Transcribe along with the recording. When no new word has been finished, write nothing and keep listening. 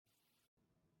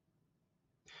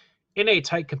In a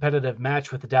tight competitive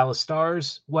match with the Dallas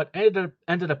Stars, what ended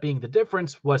up being the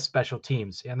difference was special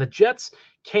teams, and the Jets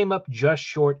came up just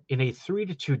short in a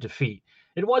 3-2 defeat.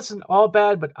 It wasn't all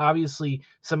bad, but obviously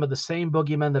some of the same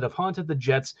boogeymen that have haunted the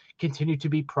Jets continue to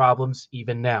be problems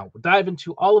even now. We'll dive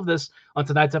into all of this on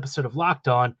tonight's episode of Locked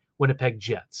On Winnipeg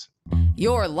Jets.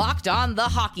 You're Locked On the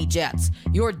Hockey Jets,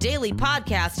 your daily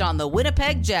podcast on the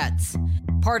Winnipeg Jets.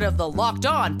 Part of the Locked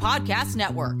On Podcast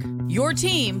Network, your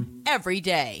team every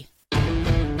day.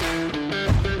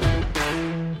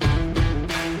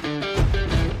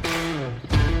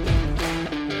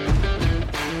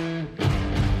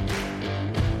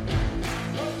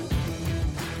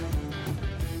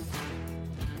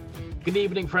 Good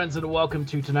evening, friends, and welcome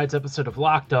to tonight's episode of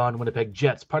Locked On Winnipeg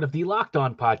Jets, part of the Locked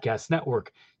On Podcast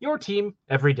Network, your team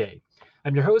every day.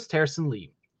 I'm your host, Harrison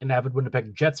Lee, an avid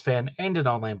Winnipeg Jets fan and an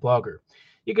online blogger.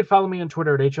 You can follow me on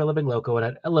Twitter at HLLivingLoco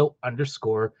and at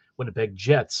LO_Winnipeg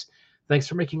Jets. Thanks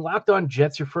for making Locked On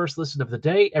Jets your first listen of the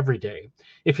day every day.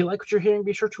 If you like what you're hearing,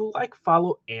 be sure to like,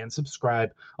 follow, and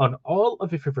subscribe on all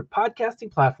of your favorite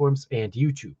podcasting platforms and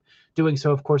YouTube. Doing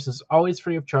so, of course, is always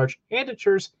free of charge and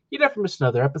ensures you never miss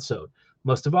another episode.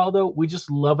 Most of all, though, we just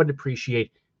love and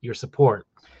appreciate your support.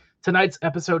 Tonight's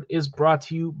episode is brought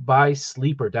to you by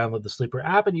Sleeper. Download the Sleeper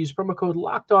app and use promo code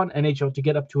LOCKEDONNHL to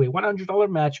get up to a $100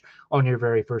 match on your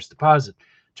very first deposit.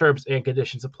 Terms and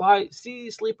conditions apply. See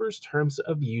Sleeper's terms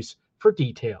of use for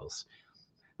details.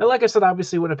 Now, like I said,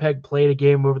 obviously Winnipeg played a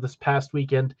game over this past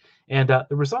weekend, and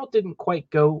the result didn't quite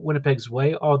go Winnipeg's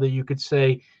way, although you could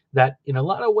say that in a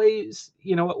lot of ways,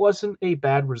 it wasn't a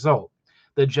bad result.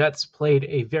 The Jets played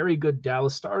a very good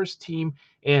Dallas Stars team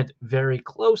and very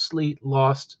closely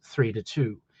lost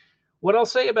 3-2. What I'll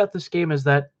say about this game is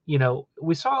that,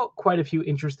 we saw quite a few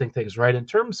interesting things, right? In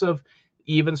terms of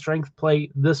even strength play,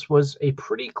 this was a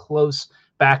pretty close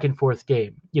back and forth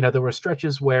game. There were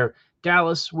stretches where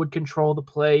Dallas would control the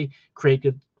play, create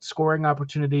good scoring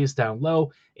opportunities down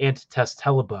low, and test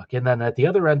Hellebuck. And then at the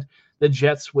other end, the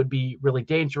Jets would be really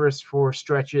dangerous for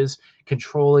stretches,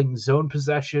 controlling zone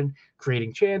possession,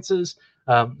 creating chances,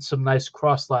 some nice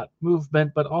cross-lot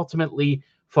movement, but ultimately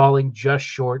falling just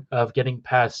short of getting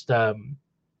past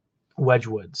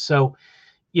Wedgwood. So,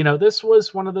 this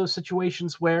was one of those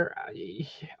situations where,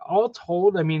 all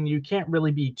told, you can't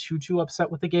really be too upset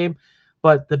with the game.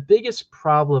 But the biggest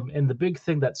problem and the big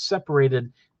thing that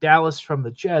separated Dallas from the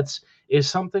Jets is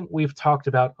something we've talked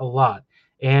about a lot.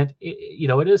 And,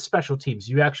 it is special teams.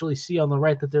 You actually see on the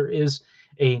right that there is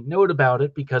a note about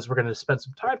it because we're going to spend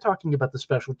some time talking about the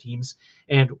special teams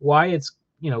and why it's,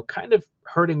 kind of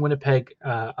hurting Winnipeg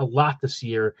a lot this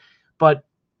year. But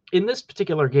in this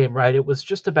particular game, right, it was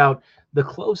just about the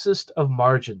closest of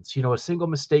margins. A single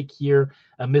mistake here,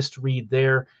 a missed read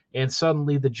there, and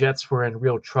suddenly the Jets were in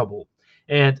real trouble.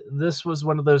 And this was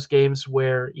one of those games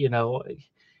where,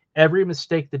 every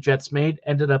mistake the Jets made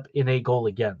ended up in a goal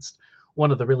against.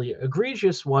 One of the really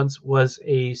egregious ones was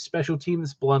a special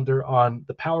teams blunder on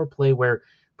the power play where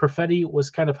Perfetti was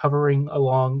kind of hovering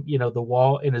along, the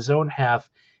wall in his own half,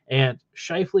 and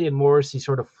Scheifele and Morrissey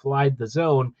sort of flied the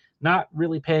zone, not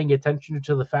really paying attention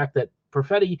to the fact that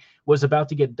Perfetti was about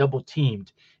to get double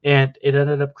teamed, and it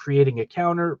ended up creating a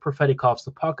counter. Perfetti coughs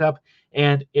the puck up,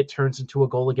 and it turns into a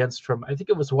goal against from, I think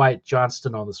it was Wyatt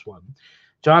Johnston on this one.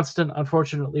 Johnston,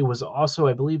 unfortunately, was also,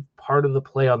 I believe, part of the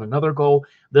play on another goal,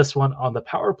 this one on the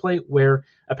power play, where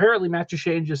apparently Matt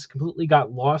Duchene just completely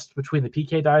got lost between the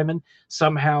PK diamond.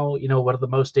 Somehow, one of the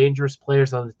most dangerous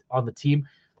players on the team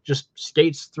just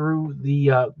skates through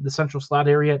the central slot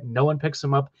area. No one picks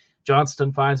him up.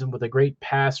 Johnston finds him with a great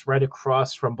pass right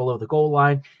across from below the goal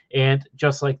line. And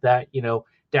just like that,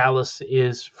 Dallas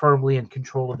is firmly in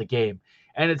control of the game.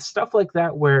 And it's stuff like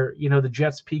that where, the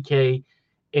Jets PK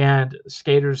and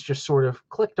skaters just sort of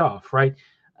clicked off, right?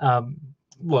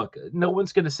 Look, no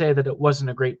one's going to say that it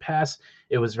wasn't a great pass.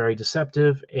 It was very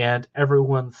deceptive, and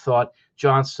everyone thought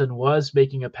Johnston was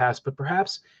making a pass, but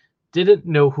perhaps didn't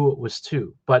know who it was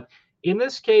to. But in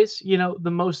this case, the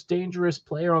most dangerous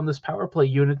player on this power play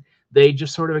unit, they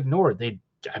just sort of ignored.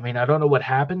 I don't know what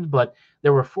happened, but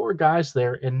there were four guys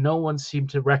there, and no one seemed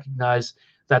to recognize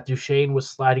that Duchene was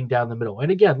sliding down the middle.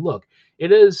 And again, look,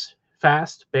 it is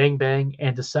fast, bang, bang,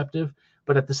 and deceptive.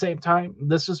 But at the same time,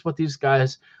 this is what these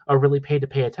guys are really paid to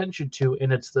pay attention to.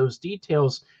 And it's those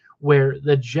details where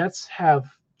the Jets have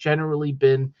generally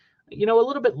been, a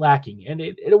little bit lacking. And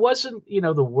it wasn't,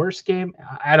 the worst game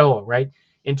at all, right?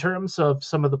 In terms of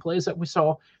some of the plays that we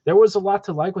saw, there was a lot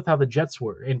to like with how the Jets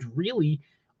were. And really,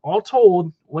 all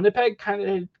told, Winnipeg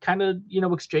kind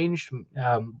of exchanged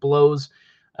blows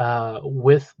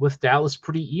with Dallas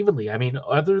pretty evenly.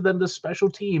 Other than the special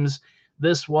teams,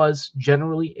 this was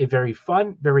generally a very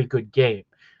fun, very good game.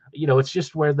 It's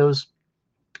just where those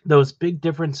big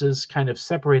differences kind of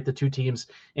separate the two teams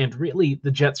and really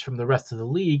the Jets from the rest of the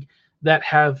league that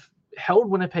have held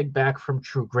Winnipeg back from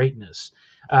true greatness.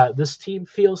 This team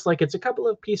feels like it's a couple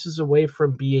of pieces away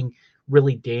from being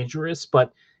really dangerous,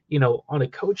 but on a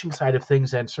coaching side of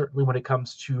things, and certainly when it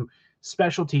comes to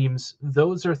special teams,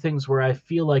 those are things where I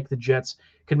feel like the Jets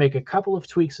can make a couple of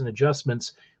tweaks and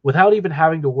adjustments without even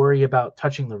having to worry about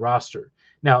touching the roster.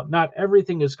 Now, not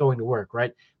everything is going to work,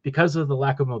 right? Because of the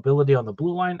lack of mobility on the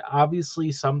blue line,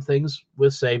 obviously some things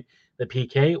with, say, the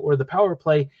PK or the power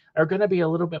play are going to be a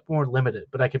little bit more limited.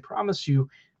 But I can promise you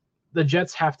the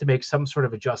Jets have to make some sort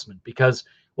of adjustment, because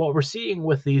what we're seeing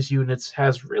with these units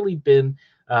has really been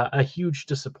a huge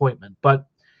disappointment. But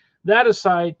that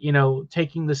aside,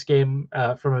 taking this game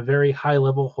from a very high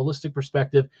level, holistic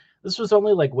perspective, this was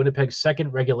only like Winnipeg's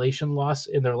second regulation loss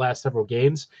in their last several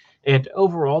games. And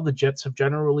overall, the Jets have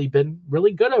generally been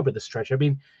really good over the stretch. I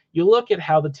mean, you look at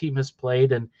how the team has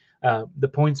played and the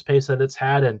points pace that it's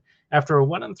had. And after a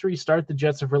 1-3 start, the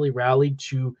Jets have really rallied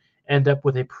to end up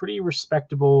with a pretty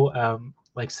respectable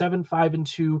like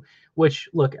 7-5-2, which,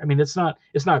 look, I mean, it's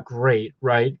not great,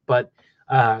 right? But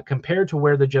compared to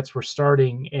where the Jets were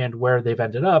starting and where they've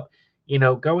ended up,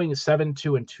 going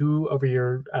 7-2-2 over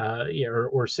your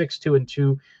or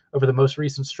 6-2-2 over the most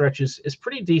recent stretches is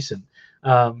pretty decent.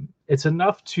 It's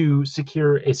enough to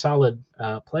secure a solid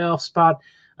playoff spot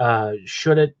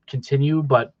should it continue,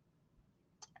 but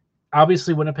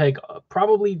obviously Winnipeg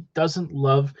probably doesn't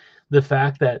love the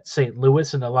fact that St.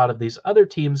 Louis and a lot of these other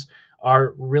teams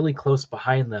are really close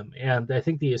behind them. And I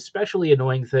think the especially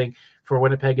annoying thing for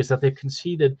Winnipeg is that they've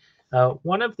conceded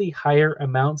one of the higher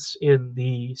amounts in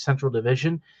the Central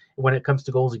Division when it comes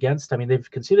to goals against. I mean,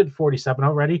 they've conceded 47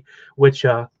 already, which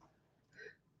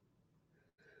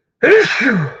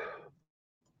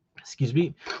excuse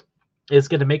me, is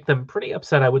going to make them pretty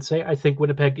upset, I would say. I think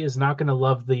Winnipeg is not going to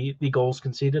love the goals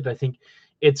conceded. I think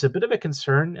it's a bit of a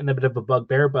concern and a bit of a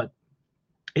bugbear, but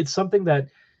it's something that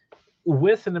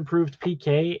with an improved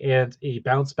PK and a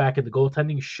bounce back in the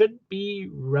goaltending should be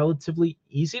relatively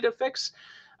easy to fix.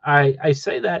 I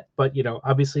say that, but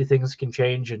obviously things can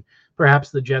change, and perhaps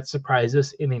the Jets surprise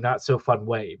us in a not so fun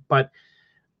way. But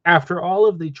after all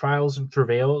of the trials and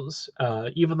travails,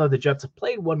 even though the Jets have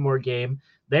played one more game,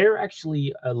 they're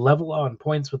actually level on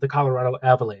points with the Colorado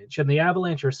Avalanche. And the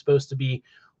Avalanche are supposed to be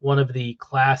one of the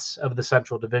class of the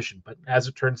Central Division. But as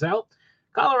it turns out,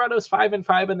 Colorado's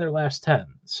 5-5 in their last 10.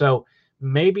 So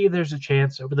maybe there's a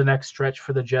chance over the next stretch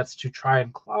for the Jets to try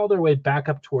and claw their way back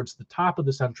up towards the top of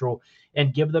the Central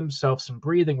and give themselves some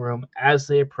breathing room as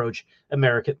they approach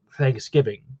American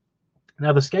Thanksgiving.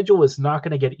 Now, the schedule is not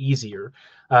going to get easier.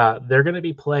 They're going to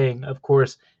be playing, of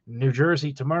course, New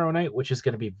Jersey tomorrow night, which is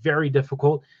going to be very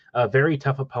difficult, a very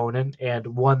tough opponent, and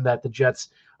one that the Jets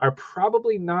are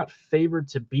probably not favored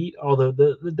to beat, although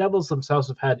the Devils themselves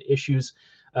have had issues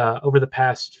over the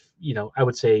past, I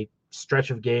would say,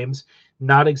 stretch of games.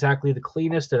 Not exactly the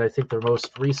cleanest, and I think their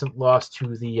most recent loss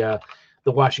to the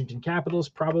Washington Capitals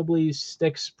probably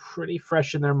sticks pretty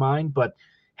fresh in their mind, but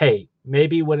hey,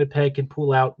 maybe Winnipeg can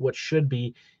pull out what should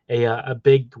be a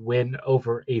big win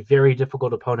over a very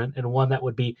difficult opponent, and one that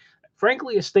would be,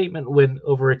 frankly, a statement win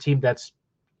over a team that's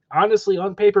honestly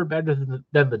on paper better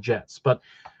than the Jets. But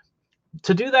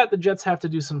to do that, the Jets have to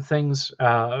do some things.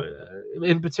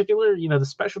 In particular, the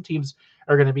special teams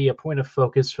are going to be a point of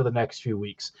focus for the next few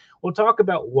weeks. We'll talk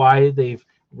about why they've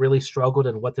really struggled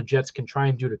and what the Jets can try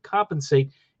and do to compensate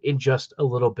in just a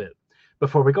little bit.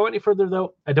 Before we go any further,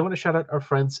 though, I do want to shout out our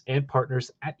friends and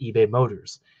partners at eBay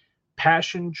Motors.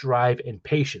 Passion, drive, and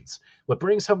patience. What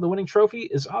brings home the winning trophy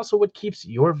is also what keeps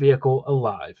your vehicle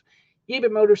alive.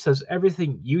 eBay Motors has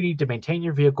everything you need to maintain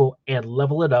your vehicle and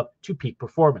level it up to peak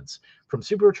performance. From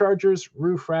superchargers,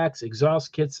 roof racks,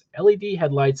 exhaust kits, LED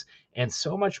headlights, and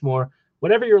so much more,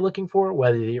 whatever you're looking for,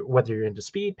 whether you're into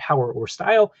speed, power, or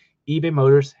style, eBay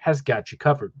Motors has got you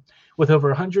covered. With over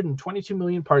 122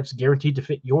 million parts guaranteed to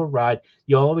fit your ride,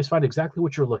 you'll always find exactly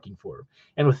what you're looking for.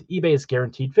 And with eBay's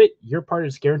Guaranteed Fit, your part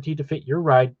is guaranteed to fit your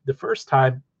ride the first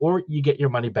time, or you get your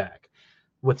money back.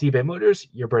 With eBay Motors,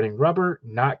 you're burning rubber,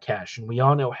 not cash. And we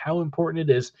all know how important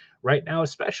it is right now,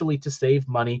 especially to save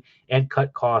money and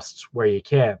cut costs where you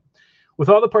can. With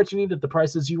all the parts you need at the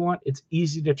prices you want, it's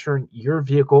easy to turn your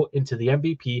vehicle into the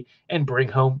MVP and bring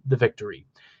home the victory.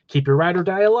 Keep your ride or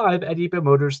die alive at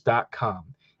ebaymotors.com.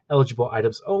 Eligible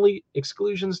items only.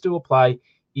 Exclusions do apply.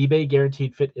 eBay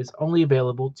Guaranteed Fit is only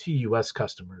available to U.S.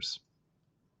 customers.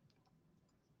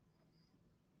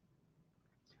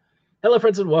 Hello,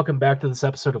 friends, and welcome back to this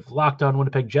episode of Locked On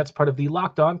Winnipeg Jets, part of the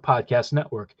Locked On Podcast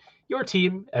Network. Your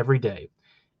team every day.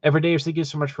 Every day, thank you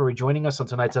so much for rejoining us on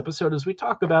tonight's episode as we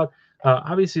talk about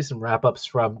obviously some wrap-ups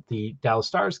from the Dallas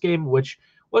Stars game, which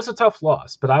was a tough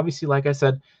loss. But obviously, like I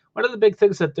said, one of the big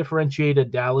things that differentiated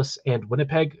Dallas and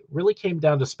Winnipeg really came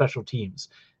down to special teams.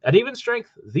 At even strength,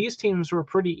 these teams were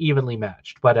pretty evenly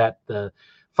matched, but at the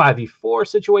 5v4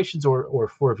 situations or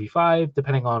 4v5,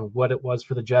 depending on what it was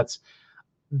for the Jets,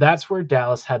 that's where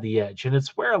Dallas had the edge. And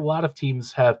it's where a lot of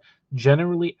teams have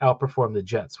generally outperformed the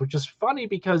Jets, which is funny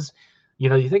because,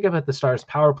 you think about the Stars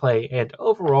power play, and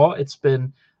overall it's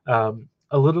been a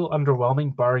little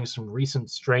underwhelming, barring some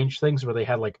recent strange things where they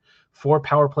had like 4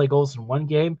 power play goals in one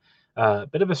game. A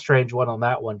bit of a strange one on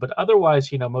that one. But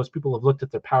otherwise, most people have looked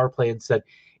at their power play and said,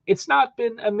 it's not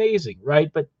been amazing,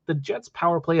 right? But the Jets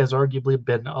power play has arguably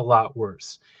been a lot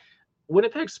worse.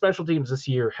 Winnipeg's special teams this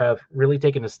year have really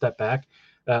taken a step back.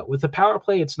 With the power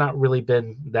play, it's not really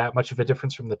been that much of a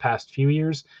difference from the past few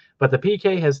years, but the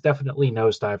PK has definitely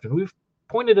nosedived, and we've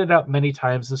pointed it out many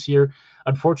times this year.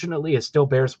 Unfortunately, it still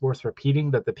bears worth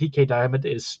repeating that the PK diamond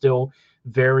is still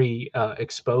very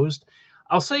exposed.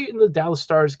 I'll say in the Dallas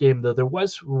Stars game, though, there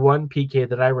was one PK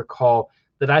that I recall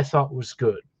that I thought was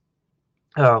good.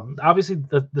 Obviously,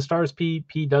 the Stars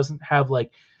PP doesn't have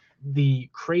like the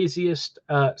craziest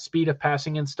speed of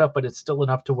passing and stuff, but it's still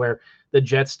enough to where the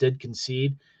Jets did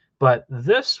concede. But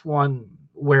this one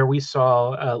where we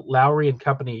saw Lowry and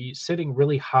company sitting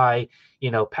really high,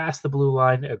 past the blue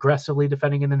line, aggressively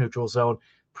defending in the neutral zone,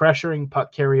 pressuring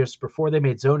puck carriers before they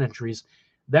made zone entries,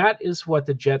 that is what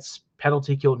the Jets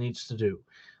penalty kill needs to do.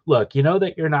 Look, you know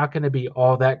that you're not going to be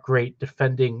all that great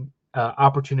defending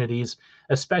opportunities,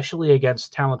 especially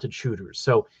against talented shooters.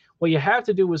 So what you have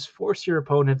to do is force your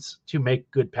opponents to make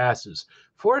good passes.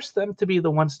 Force them to be the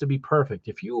ones to be perfect.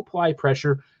 If you apply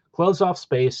pressure, close off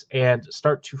space, and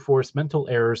start to force mental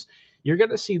errors, you're going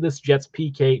to see this Jets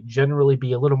PK generally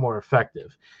be a little more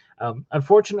effective.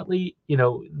 Unfortunately,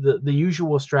 the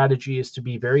usual strategy is to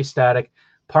be very static,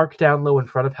 park down low in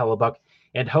front of Hellebuck,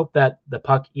 and hope that the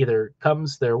puck either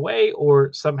comes their way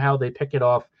or somehow they pick it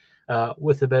off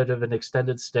with a bit of an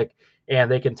extended stick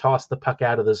and they can toss the puck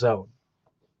out of the zone.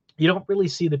 You don't really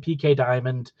see the PK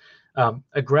diamond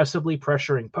aggressively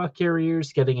pressuring puck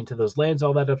carriers, getting into those lanes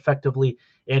all that effectively,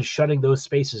 and shutting those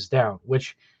spaces down,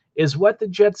 which is what the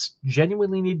Jets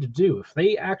genuinely need to do. If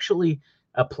they actually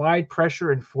applied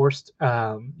pressure and forced,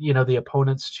 the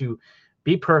opponents to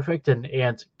be perfect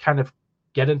and kind of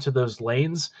get into those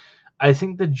lanes, I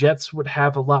think the Jets would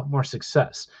have a lot more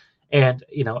success. And,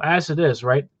 as it is,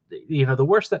 right, the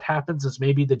worst that happens is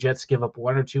maybe the Jets give up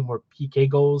 1 or 2 more PK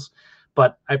goals.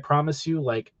 But I promise you,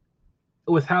 like,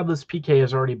 with how this PK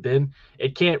has already been,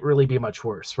 it can't really be much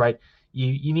worse, right?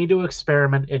 You need to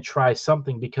experiment and try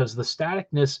something because the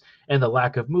staticness and the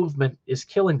lack of movement is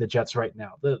killing the Jets right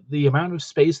now. The amount of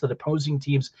space that opposing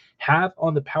teams have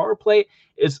on the power play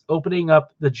is opening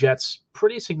up the Jets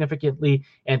pretty significantly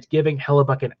and giving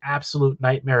Hellebuck an absolute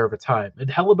nightmare of a time. And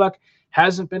Hellebuck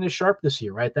hasn't been as sharp this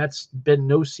year, right? That's been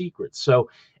no secret. So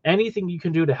anything you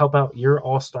can do to help out your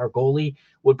all-star goalie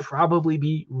would probably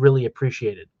be really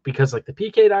appreciated because like the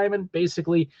PK diamond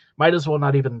basically might as well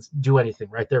not even do anything,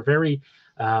 right? They're very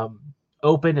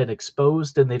open and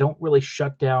exposed and they don't really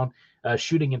shut down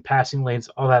shooting and passing lanes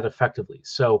all that effectively.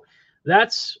 So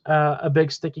that's a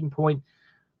big sticking point.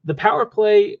 The power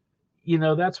play,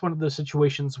 that's one of those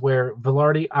situations where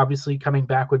Velarde obviously coming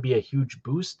back would be a huge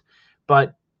boost,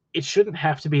 but it shouldn't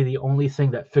have to be the only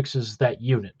thing that fixes that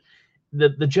unit.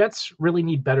 The Jets really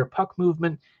need better puck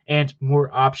movement and more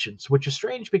options, which is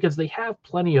strange because they have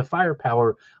plenty of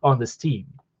firepower on this team.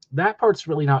 That part's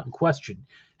really not in question.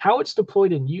 How it's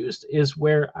deployed and used is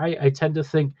where I tend to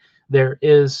think there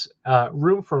is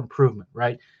room for improvement,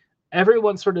 right?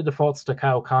 Everyone sort of defaults to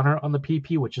Kyle Connor on the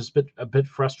PP, which is a bit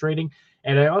frustrating.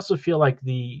 And I also feel like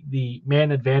the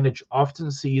man advantage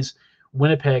often sees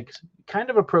Winnipeg kind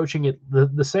of approaching it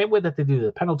the same way that they do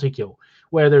the penalty kill,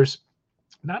 where there's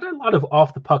not a lot of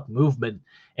off the puck movement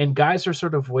and guys are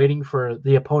sort of waiting for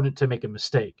the opponent to make a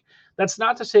mistake. That's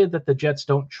not to say that the Jets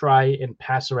don't try and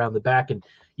pass around the back and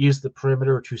use the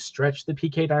perimeter to stretch the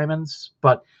PK diamonds,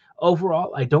 but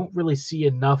overall, I don't really see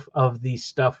enough of the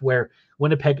stuff where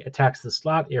Winnipeg attacks the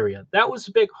slot area. That was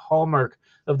a big hallmark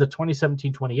of the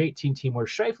 2017-2018 team where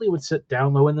Scheifele would sit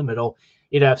down low in the middle.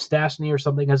 You'd have Stastny or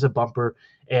something as a bumper,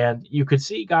 and you could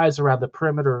see guys around the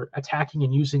perimeter attacking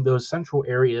and using those central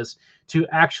areas to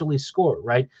actually score,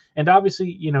 right? And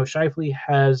obviously, Scheifele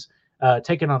has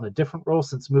taken on a different role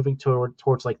since moving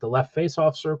towards like the left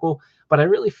face-off circle, but I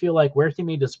really feel like where he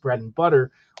made his bread and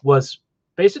butter was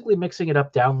basically mixing it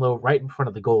up down low right in front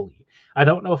of the goalie. I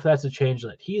don't know if that's a change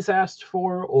that he's asked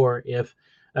for or if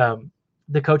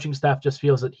the coaching staff just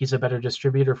feels that he's a better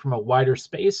distributor from a wider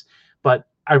space. But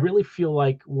I really feel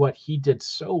like what he did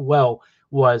so well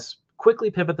was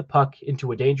quickly pivot the puck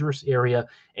into a dangerous area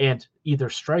and either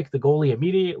strike the goalie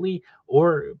immediately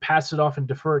or pass it off and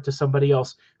defer it to somebody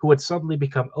else who would suddenly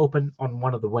become open on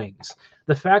one of the wings.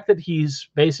 The fact that he's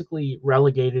basically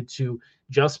relegated to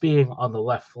just being on the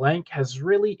left flank has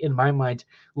really, in my mind,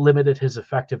 limited his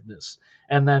effectiveness.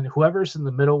 And then whoever's in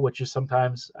the middle, which is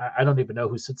sometimes, I don't even know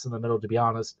who sits in the middle, to be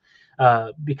honest,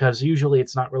 because usually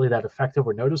it's not really that effective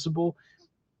or noticeable.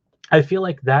 I feel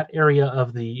like that area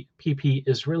of the PP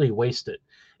is really wasted.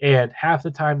 And half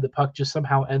the time, the puck just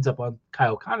somehow ends up on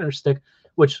Kyle Connor's stick,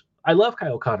 which I love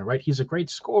Kyle Connor, right? He's a great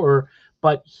scorer,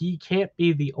 but he can't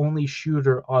be the only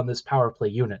shooter on this power play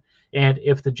unit. And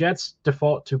if the Jets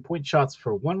default to point shots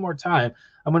for one more time,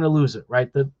 I'm going to lose it,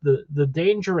 right? The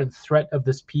danger and threat of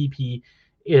this PP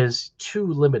is too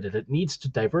limited. It needs to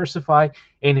diversify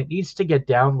and it needs to get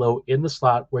down low in the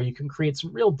slot where you can create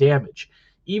some real damage.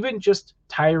 Even just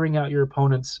tiring out your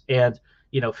opponents and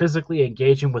physically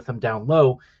engaging with them down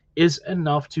low is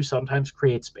enough to sometimes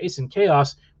create space and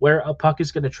chaos where a puck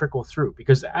is going to trickle through,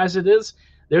 because as it is,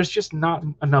 there's just not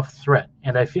enough threat.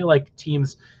 And I feel like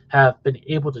teams have been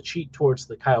able to cheat towards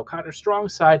the Kyle Connor strong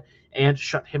side and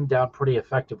shut him down pretty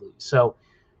effectively. So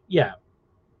yeah,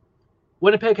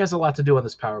 Winnipeg has a lot to do on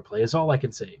this power play is all I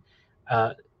can say.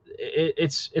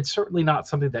 It's certainly not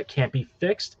something that can't be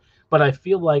fixed, but I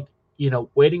feel like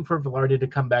waiting for Velarde to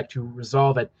come back to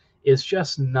resolve it is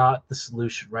just not the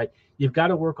solution, right? You've got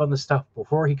to work on the stuff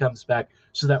before he comes back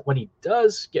so that when he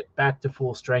does get back to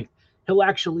full strength, he'll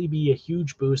actually be a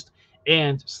huge boost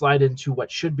and slide into what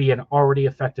should be an already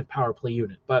effective power play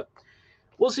unit. But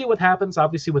we'll see what happens.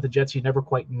 Obviously, with the Jets, you never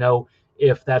quite know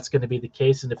if that's going to be the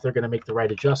case and if they're going to make the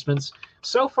right adjustments.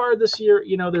 So far this year,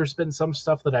 there's been some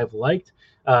stuff that I've liked.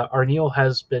 Arneal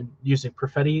has been using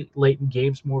Perfetti late in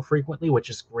games more frequently, which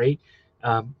is great.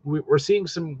 We're seeing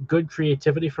some good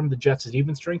creativity from the Jets at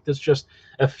even strength. There's just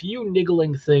a few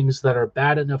niggling things that are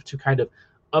bad enough to kind of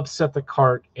upset the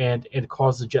cart and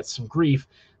cause the Jets some grief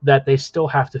that they still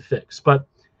have to fix. But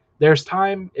there's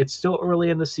time. It's still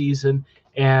early in the season.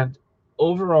 And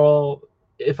overall,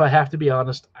 if I have to be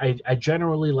honest, I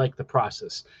generally like the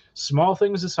process. Small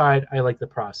things aside, I like the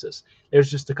process.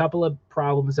 There's just a couple of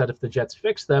problems that if the Jets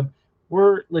fix them,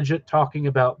 we're legit talking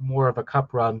about more of a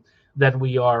cup run than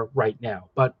we are right now.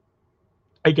 But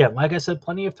again, like I said,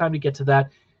 plenty of time to get to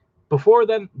that. Before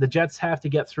then, the Jets have to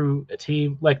get through a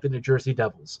team like the New Jersey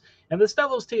Devils. And this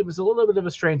Devils team is a little bit of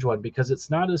a strange one because it's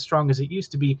not as strong as it used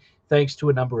to be thanks to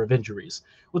a number of injuries.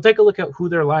 We'll take a look at who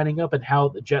they're lining up and how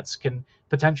the Jets can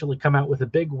potentially come out with a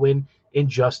big win in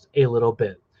just a little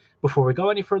bit. Before we go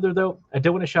any further, though, I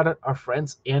do want to shout out our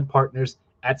friends and partners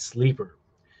at Sleeper.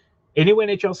 A new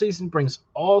NHL season brings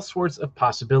all sorts of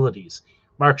possibilities.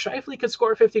 Mark Scheifele could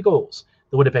score 50 goals.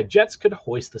 The Winnipeg Jets could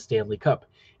hoist the Stanley Cup.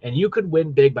 And you could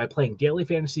win big by playing daily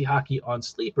fantasy hockey on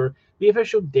Sleeper, the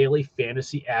official daily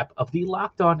fantasy app of the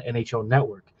Locked On NHL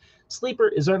Network. Sleeper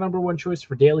is our number one choice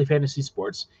for daily fantasy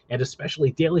sports, and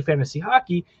especially daily fantasy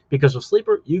hockey, because with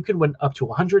Sleeper, you can win up to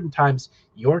 100 times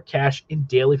your cash in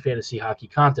daily fantasy hockey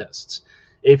contests.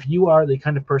 If you are the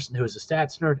kind of person who is a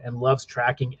stats nerd and loves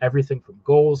tracking everything from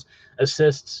goals,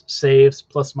 assists, saves,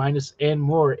 plus minus, and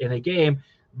more in a game,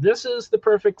 this is the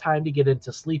perfect time to get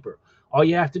into Sleeper. All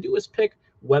you have to do is pick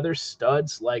whether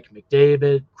studs like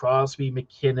McDavid, Crosby,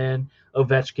 McKinnon,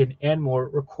 Ovechkin, and more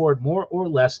record more or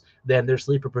less than their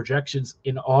sleeper projections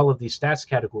in all of these stats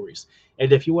categories.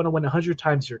 And if you want to win 100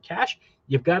 times your cash,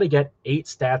 you've got to get 8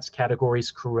 stats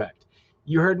categories correct.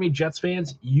 You heard me, Jets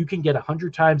fans. You can get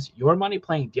 100 times your money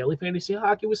playing daily fantasy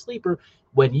hockey with Sleeper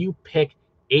when you pick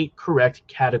 8 correct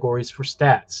categories for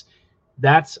stats.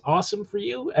 That's awesome for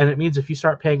you, and it means if you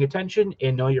start paying attention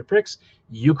and know your picks,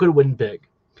 you could win big.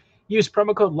 Use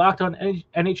promo code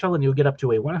LOCKEDONNHL and you'll get up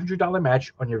to a $100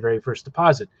 match on your very first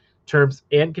deposit. Terms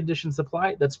and conditions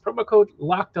apply. That's promo code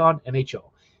LOCKEDONNHL.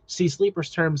 See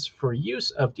Sleeper's terms for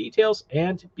use of details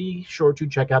and be sure to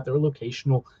check out their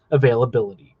locational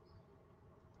availability.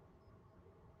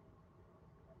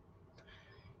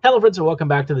 Hello, friends, and welcome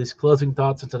back to these closing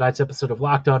thoughts on tonight's episode of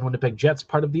Locked On Winnipeg Jets,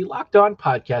 part of the Locked On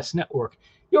Podcast Network,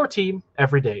 your team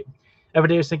every day. Every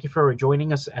day, thank you for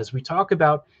joining us as we talk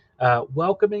about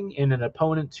welcoming in an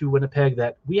opponent to Winnipeg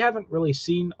that we haven't really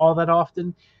seen all that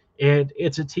often. And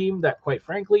it's a team that, quite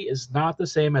frankly, is not the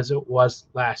same as it was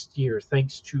last year,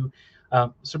 thanks to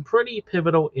some pretty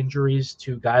pivotal injuries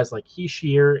to guys like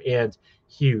Hischier and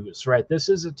Hughes, right? This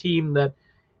is a team that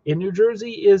in New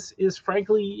Jersey is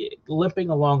frankly limping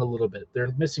along a little bit.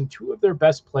 They're missing two of their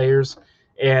best players,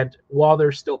 and while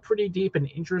they're still pretty deep and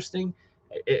interesting,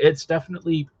 it's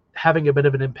definitely having a bit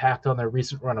of an impact on their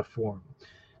recent run of form.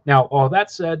 Now, all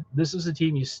that said, this is a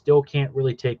team you still can't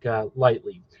really take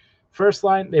lightly. First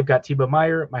line, they've got Timo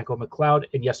Meier, Michael McLeod,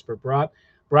 and Jesper Bratt.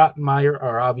 Bratt and Meier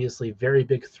are obviously very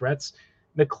big threats.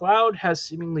 McLeod has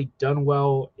seemingly done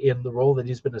well in the role that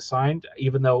he's been assigned,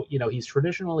 even though, he's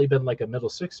traditionally been like a middle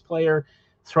six player,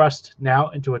 thrust now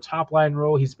into a top line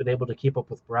role. He's been able to keep up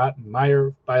with Bratt and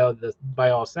Meier by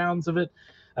all sounds of it.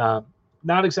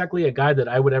 Not exactly a guy that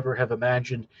I would ever have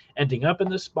imagined ending up in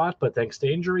this spot, but thanks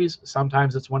to injuries,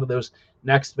 sometimes it's one of those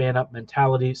next man up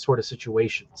mentality sort of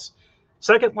situations.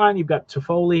 Second line, you've got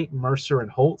Toffoli, Mercer, and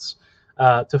Holtz.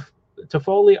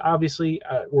 Toffoli, obviously,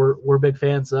 we're big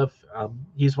fans of.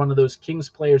 He's one of those Kings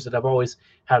players that I've always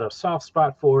had a soft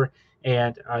spot for,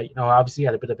 and obviously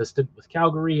had a bit of a stint with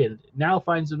Calgary, and now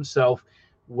finds himself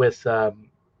with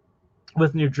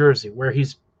New Jersey, where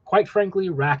he's quite frankly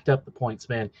racked up the points.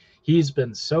 Man, he's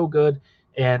been so good,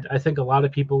 and I think a lot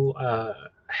of people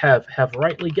have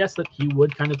rightly guessed that he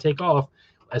would kind of take off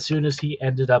as soon as he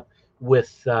ended up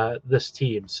with this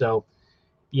team. So,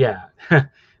 yeah.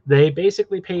 They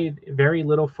basically paid very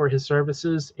little for his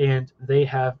services, and they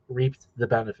have reaped the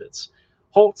benefits.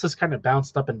 Holtz has kind of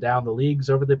bounced up and down the leagues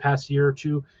over the past year or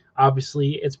two.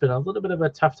 Obviously, it's been a little bit of a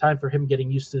tough time for him getting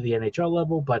used to the NHL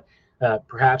level, but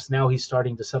perhaps now he's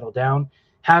starting to settle down.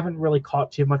 Haven't really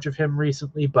caught too much of him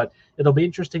recently, but it'll be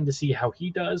interesting to see how he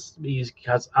does,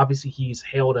 because obviously he's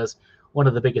hailed as one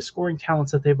of the biggest scoring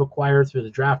talents that they've acquired through the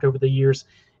draft over the years,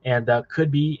 and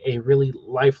could be a really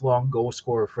lifelong goal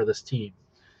scorer for this team.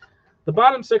 The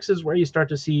bottom six is where you start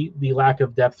to see the lack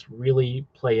of depth really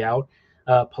play out.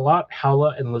 Palat,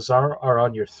 Haula, and Lazar are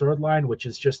on your third line, which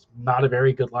is just not a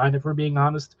very good line, if we're being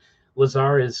honest.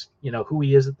 Lazar is, who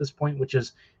he is at this point, which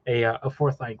is a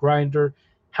fourth line grinder.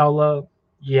 Haula,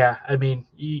 yeah, I mean,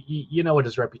 you know what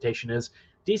his reputation is.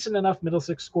 Decent enough middle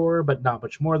six scorer, but not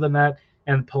much more than that.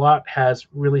 And Palat has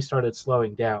really started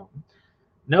slowing down.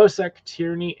 Nosek,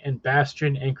 Tierney, and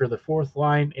Bastian anchor the fourth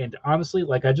line, and honestly,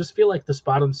 I just feel like this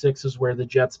bottom six is where the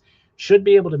Jets should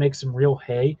be able to make some real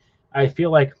hay. I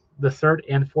feel like the third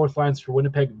and fourth lines for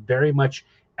Winnipeg very much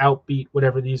outbeat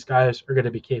whatever these guys are going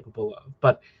to be capable of.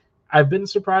 But I've been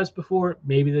surprised before.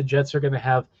 Maybe the Jets are going to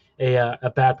have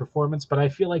a bad performance, but I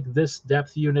feel like this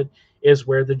depth unit is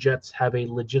where the Jets have a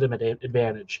legitimate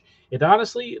advantage. And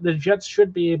honestly, the Jets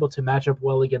should be able to match up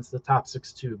well against the top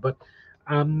six too, but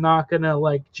I'm not going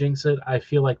to jinx it. I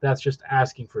feel like that's just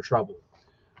asking for trouble.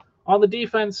 On the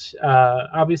defense,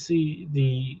 obviously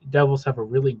the Devils have a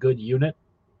really good unit.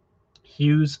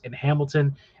 Hughes and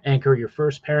Hamilton anchor your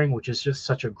first pairing, which is just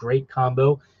such a great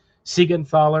combo.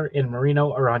 Siegenthaler and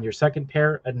Marino are on your second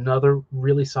pair, another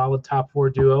really solid top four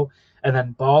duo. And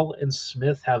then Ball and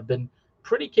Smith have been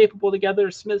pretty capable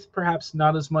together. Smith perhaps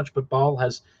not as much, but Ball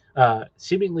has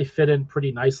seemingly fit in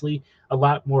pretty nicely. A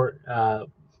lot more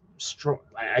strong,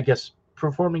 I guess,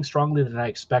 performing strongly than I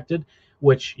expected,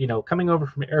 which, coming over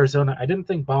from Arizona, I didn't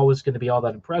think Ball was going to be all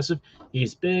that impressive.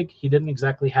 He's big. He didn't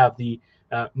exactly have the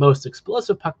most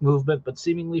explosive puck movement, but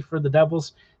seemingly for the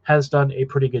Devils has done a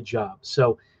pretty good job.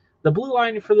 So the blue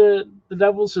line for the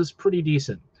Devils is pretty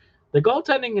decent. The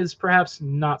goaltending is perhaps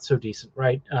not so decent,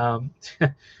 right?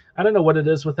 I don't know what it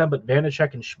is with them, but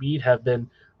Vanacek and Schmid have been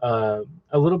a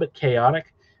little bit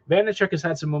chaotic. Vanacek has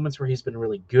had some moments where he's been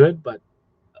really good, but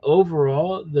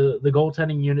overall, the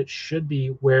goaltending unit should be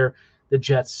where the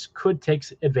Jets could take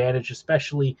advantage,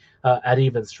 especially at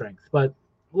even strength. But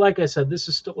like I said, this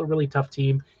is still a really tough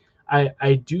team.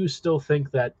 I do still think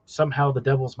that somehow the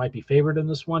Devils might be favored in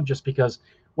this one, just because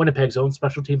Winnipeg's own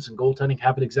special teams and goaltending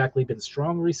haven't exactly been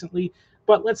strong recently.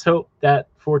 But let's hope that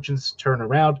fortunes turn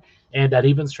around, and at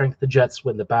even strength, the Jets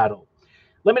win the battle.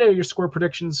 Let me know your score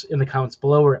predictions in the comments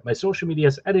below or at my social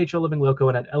medias at HLLivingLoco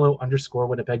and at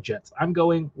LO_Winnipeg Jets. I'm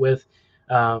going with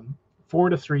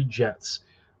 4-3 Jets.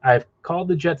 I've called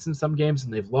the Jets in some games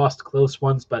and they've lost close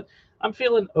ones, but I'm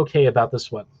feeling okay about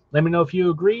this one. Let me know if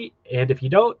you agree, and if you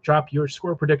don't, drop your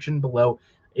score prediction below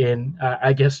in,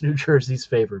 I guess, New Jersey's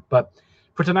favor. But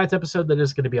for tonight's episode, that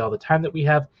is going to be all the time that we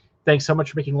have. Thanks so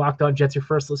much for making Locked On Jets your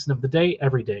first listen of the day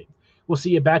every day. We'll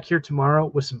see you back here tomorrow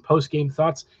with some post-game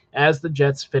thoughts as the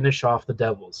Jets finish off the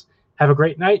Devils. Have a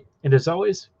great night, and as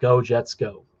always, go Jets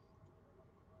go.